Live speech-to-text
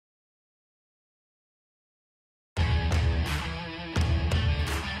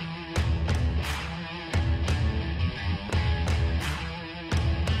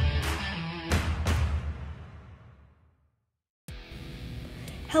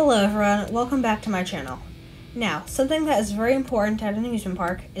Hello everyone, welcome back to my channel. Now, something that is very important at an amusement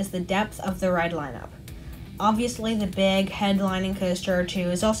park is the depth of the ride lineup. Obviously, the big headlining coaster or two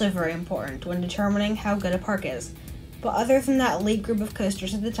is also very important when determining how good a park is. But other than that elite group of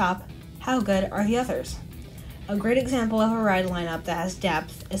coasters at the top, how good are the others? A great example of a ride lineup that has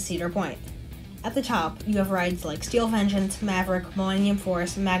depth is Cedar Point. At the top, you have rides like Steel Vengeance, Maverick, Millennium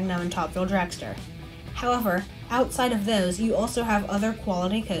Force, Magnum, and Top Thrill Dragster. However, outside of those, you also have other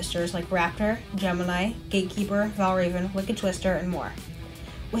quality coasters like Raptor, Gemini, Gatekeeper, Valraven, Wicked Twister, and more.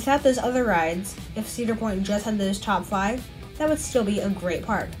 Without those other rides, if Cedar Point just had those top 5, that would still be a great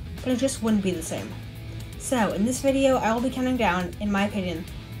park, but it just wouldn't be the same. So, in this video, I will be counting down, in my opinion,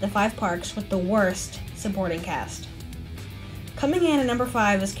 the 5 parks with the worst supporting cast. Coming in at number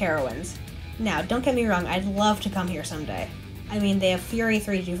 5 is Carowinds. Now, don't get me wrong, I'd love to come here someday. I mean, they have Fury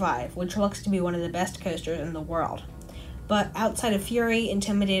 325, which looks to be one of the best coasters in the world. But outside of Fury,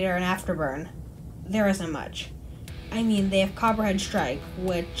 Intimidator, and Afterburn, there isn't much. I mean, they have Copperhead Strike,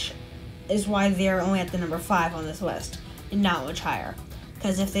 which is why they're only at the number 5 on this list, and not much higher.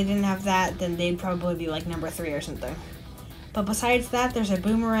 Because if they didn't have that, then they'd probably be like number 3 or something. But besides that, there's a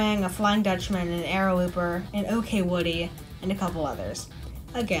Boomerang, a Flying Dutchman, an Arrow Looper, an OK Woody, and a couple others.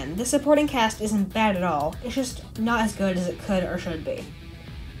 Again, the supporting cast isn't bad at all, it's just not as good as it could or should be.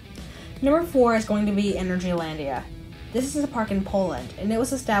 Number 4 is going to be Energylandia. This is a park in Poland, and it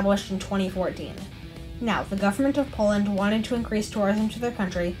was established in 2014. Now, the government of Poland wanted to increase tourism to their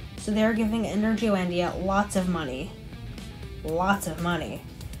country, so they are giving Energylandia lots of money,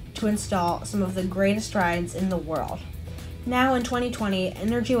 to install some of the greatest rides in the world. Now in 2020,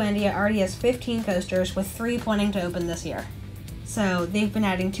 Energylandia already has 15 coasters, with 3 planning to open this year. So they've been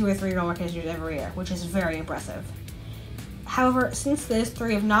adding 2 or 3 roller coasters every year, which is very impressive. However, since those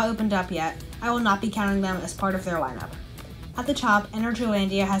 3 have not opened up yet, I will not be counting them as part of their lineup. At the top,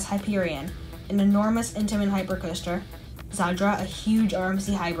 Energylandia has Hyperion, an enormous intimate hypercoaster, Zadra, a huge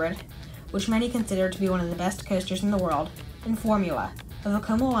RMC hybrid, which many consider to be one of the best coasters in the world, and Formula, a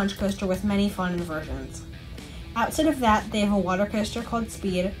Vekoma launch coaster with many fun inversions. Outside of that, they have a water coaster called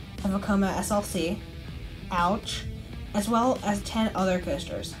Speed, a Vekoma SLC, Ouch, as well as 10 other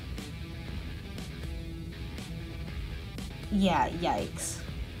coasters. Yeah, yikes.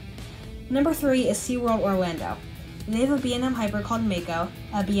 Number 3 is SeaWorld Orlando. They have a B&M Hyper called Mako,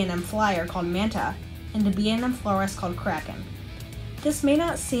 a B&M Flyer called Manta, and a B&M Florist called Kraken. This may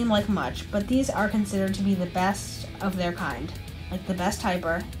not seem like much, but these are considered to be the best of their kind, like the best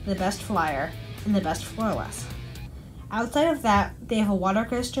Hyper, the best Flyer, and the best Floorless. Outside of that, they have a water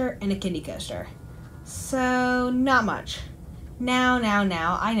coaster and a kiddie coaster. So, not much. Now,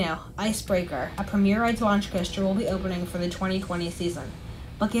 I know, Icebreaker, a Premier Rides launch coaster, will be opening for the 2020 season.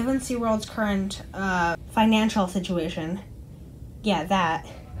 But given SeaWorld's current financial situation,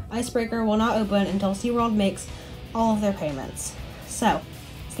 Icebreaker will not open until SeaWorld makes all of their payments. So,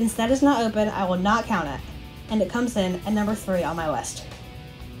 since that is not open, I will not count it, and it comes in at number 3 on my list.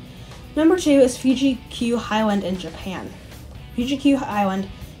 Number 2 is Fuji-Q Highland in Japan. Fuji-Q Highland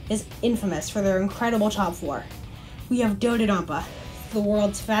is infamous for their incredible top floor. We have Dododonpa, the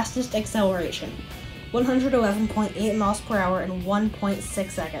world's fastest acceleration, 111.8 miles per hour in 1.6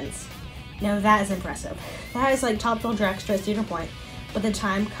 seconds. Now that is impressive. That is like Top Thrill Dragster at Cedar Point, but the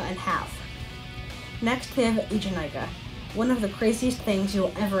time cut in half. Next we have Ichinaika, one of the craziest things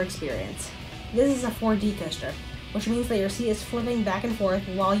you'll ever experience. This is a 4D coaster, which means that your seat is flipping back and forth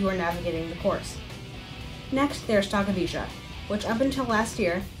while you are navigating the course. Next there's Takabisha, which up until last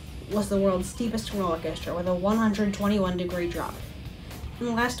year was the world's steepest roller coaster with a 121-degree drop. And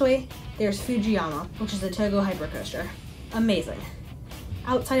lastly, there's Fujiyama, which is a Togo hypercoaster. Amazing.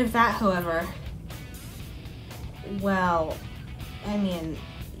 Outside of that, however, well, I mean,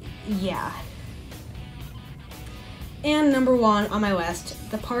 yeah. And number 1 on my list,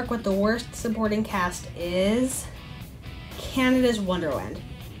 the park with the worst supporting cast is Canada's Wonderland.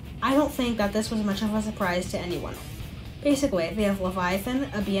 I don't think that this was much of a surprise to anyone. Basically, they have Leviathan,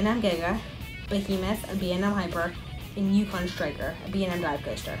 a B&M Giga, Behemoth, a B&M Hyper, and Yukon Striker, a B&M dive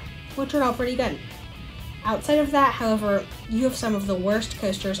coaster, which are all pretty good. Outside of that, however, you have some of the worst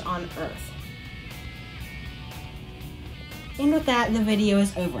coasters on Earth. And with that, the video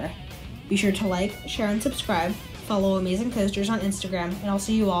is over. Be sure to like, share, and subscribe, follow Amazing Coasters on Instagram, and I'll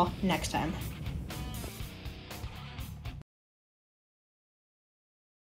see you all next time.